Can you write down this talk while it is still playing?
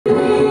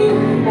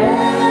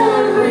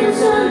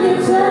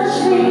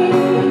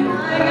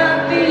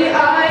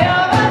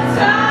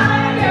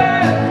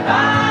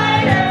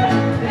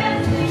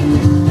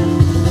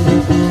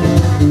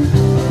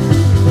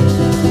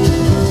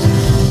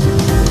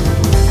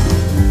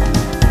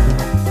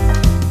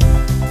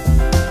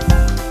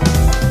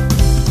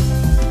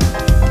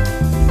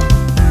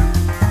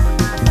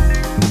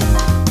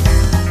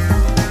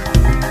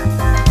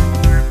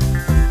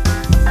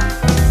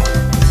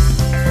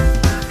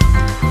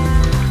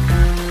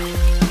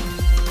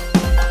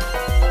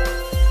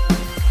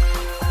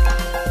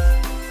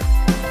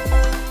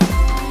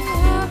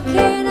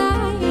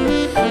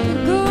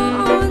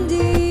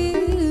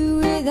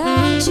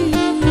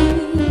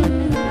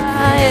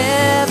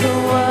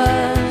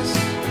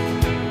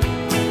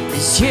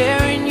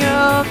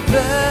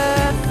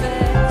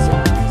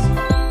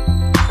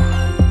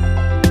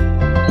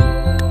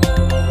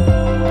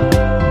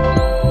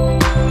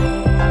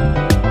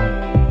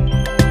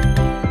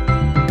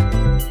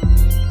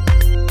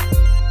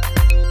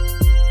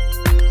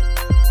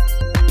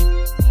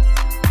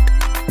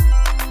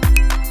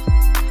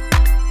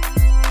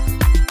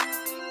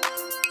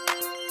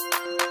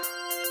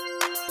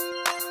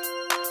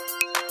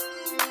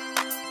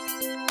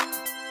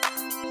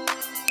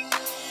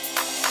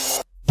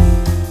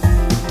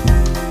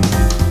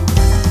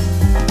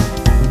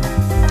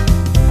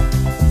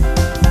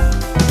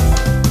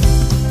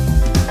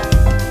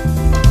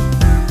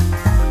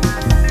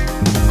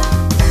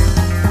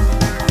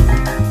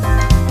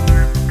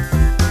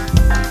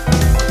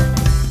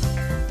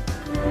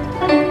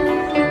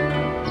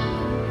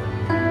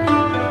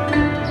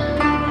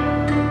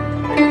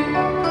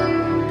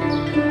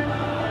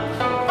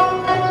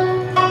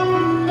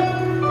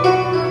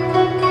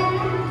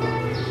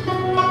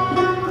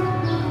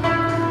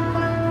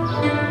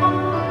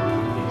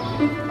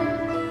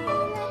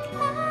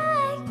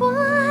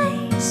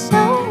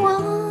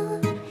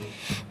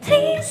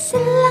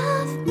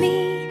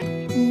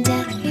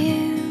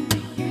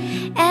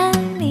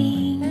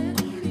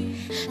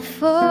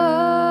fall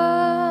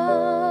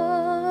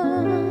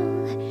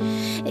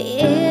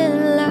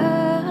in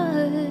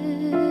love.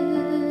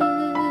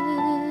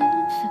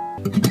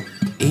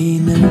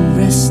 In a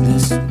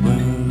restless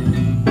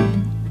world,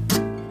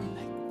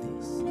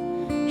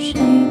 谁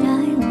带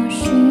我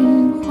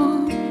寻获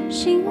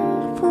幸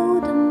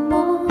福的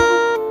梦，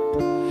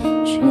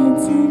却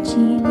自己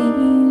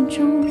迷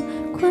中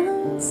困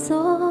锁。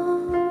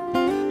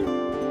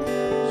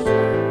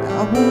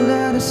I won't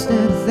let us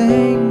let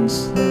things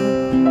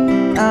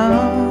slip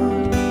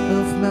out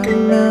of my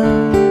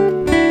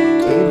mind.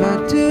 If I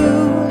do,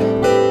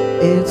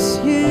 it's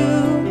you,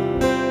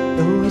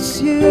 oh it's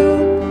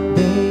you.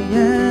 They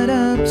add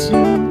up to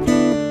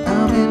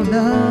I'm in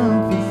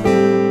love with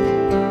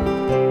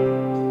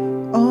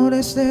you. All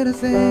this little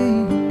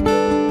thing.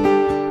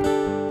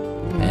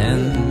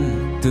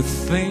 And to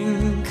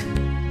think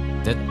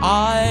that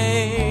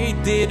I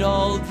did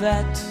all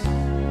that,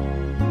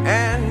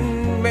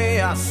 and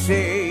may I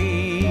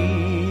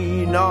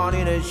say, not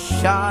in a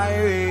shy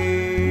way.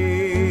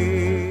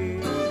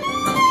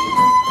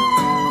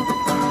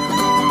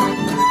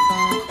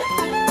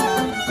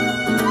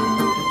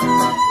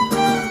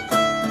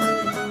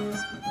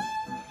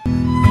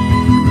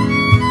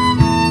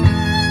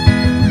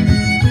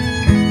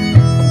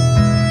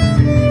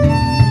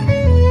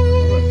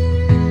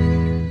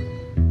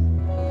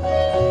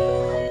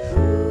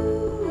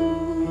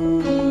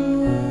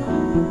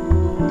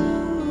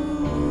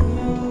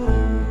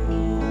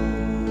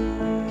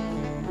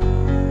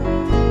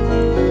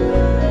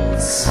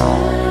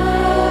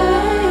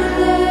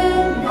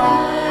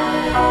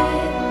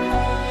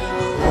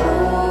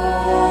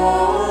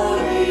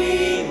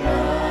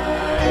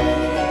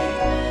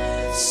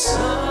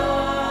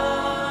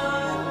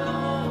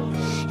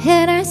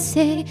 And I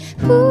say,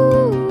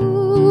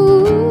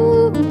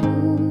 ooh，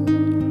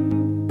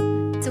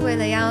 是为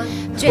了要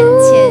捐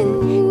钱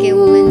给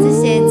我们这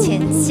些前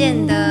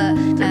线的，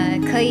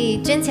可以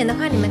捐钱的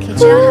话，你们可以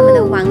去到他们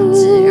的网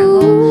址，然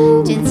后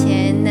捐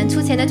钱，能出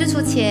钱的就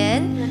出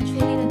钱。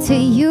To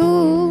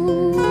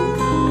you，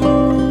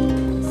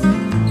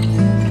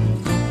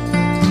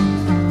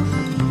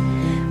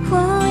 我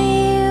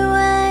以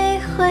为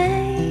会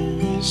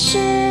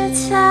是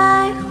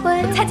才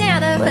会。蔡健雅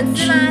的粉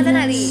丝吗？在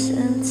哪里？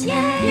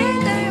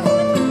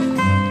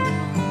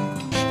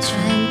传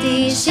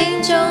递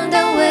心中的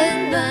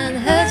温暖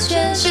和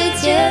全世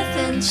界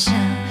分享，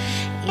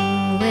因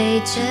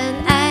为真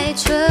爱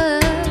存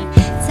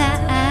在。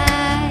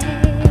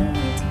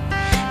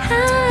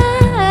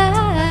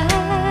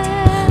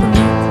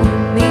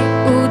迷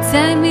雾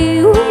在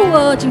迷雾，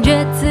我惊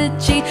觉自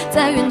己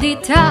在原地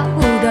踏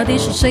步，到底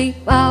是谁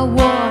把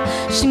我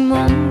心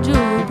蒙住？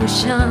不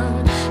想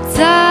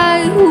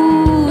再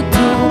糊涂，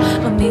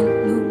迷路。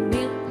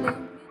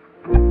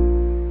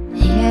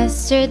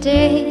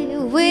Yesterday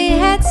we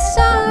had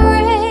some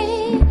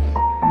rain,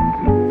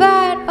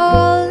 but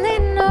all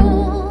in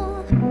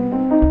all,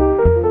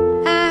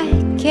 I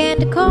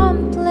can't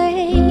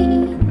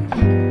complain.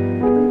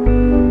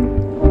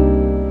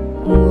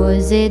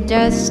 Was it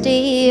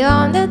dusty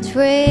on the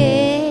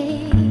train?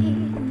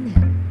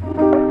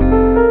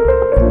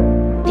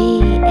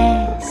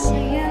 B.S.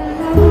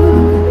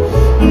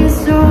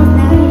 It's all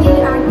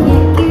that I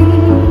can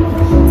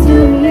give to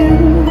you.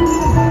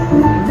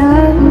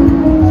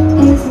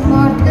 Love is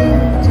more than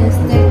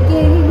just a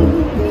game.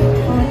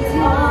 What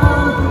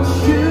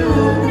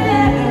should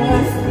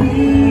never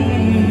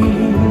sleep.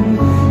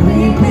 We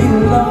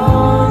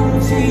belong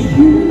to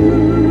you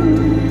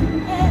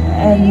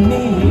and me.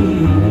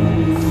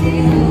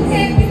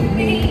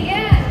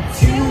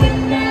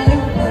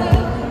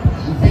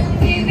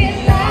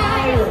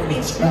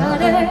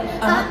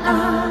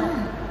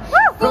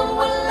 From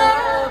one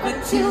lover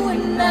to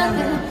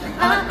another,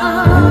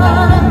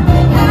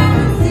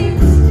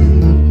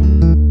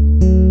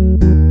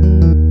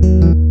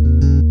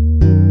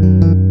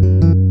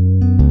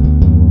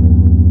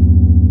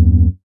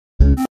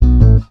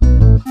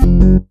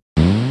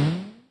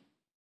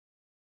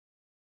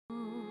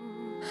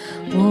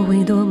我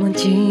会多么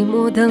寂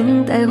寞，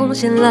等待红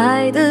线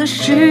来的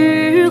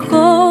时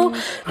候。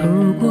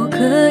如果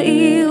可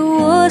以，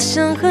我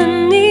想和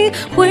你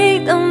回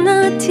到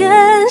那天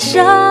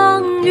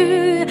相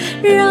遇，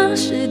让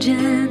时间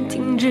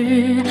停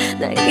止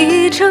那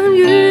一场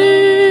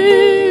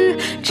雨，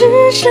只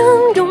想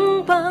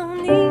拥抱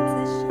你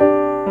自身。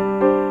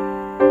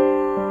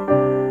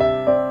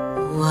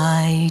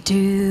Why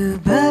do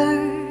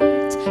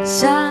birds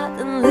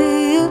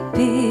suddenly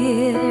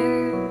appear？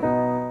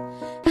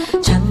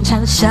 常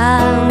常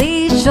像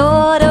你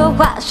说的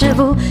话，是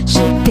不是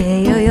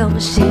别有用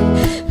心？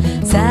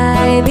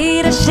在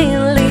你的心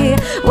里，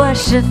我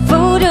是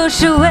否就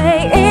是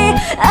唯一？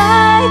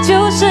爱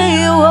就是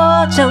有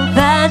我常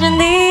伴着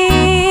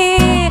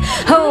你。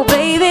Oh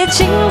baby，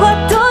 情话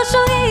多说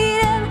一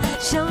点，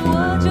想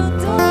我就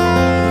多一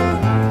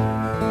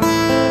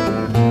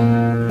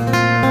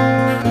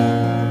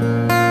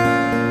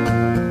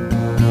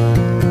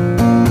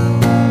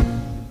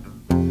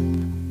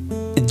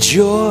点。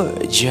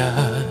Georgia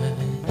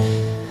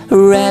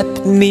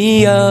wrap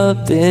me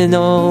up in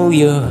all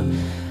your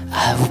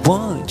I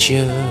want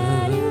you.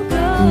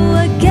 Go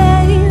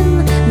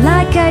again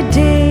like I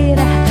did.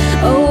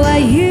 Oh, I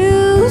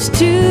used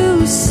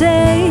to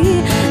say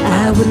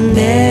I would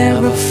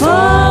never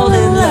fall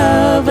in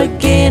love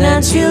again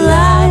until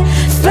I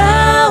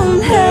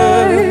found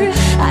her.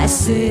 I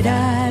said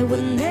I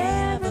would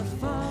never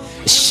fall.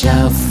 小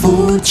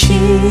父亲，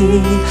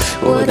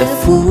我的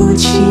父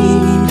亲，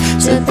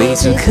这辈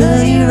子可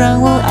以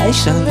让我爱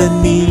上的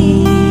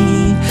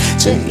你，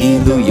这一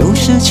路有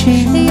事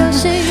情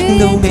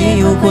都没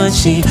有关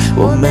系，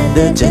我们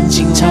的真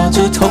情朝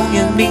着同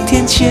样明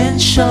天牵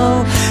手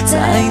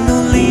再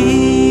努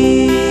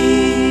力。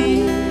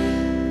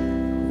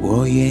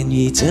我愿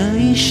意这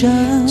一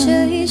生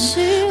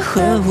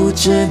呵护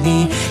着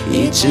你，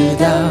一直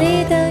到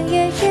你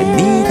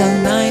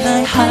当奶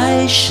奶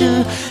还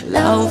是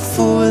老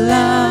夫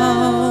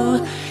老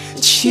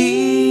妻。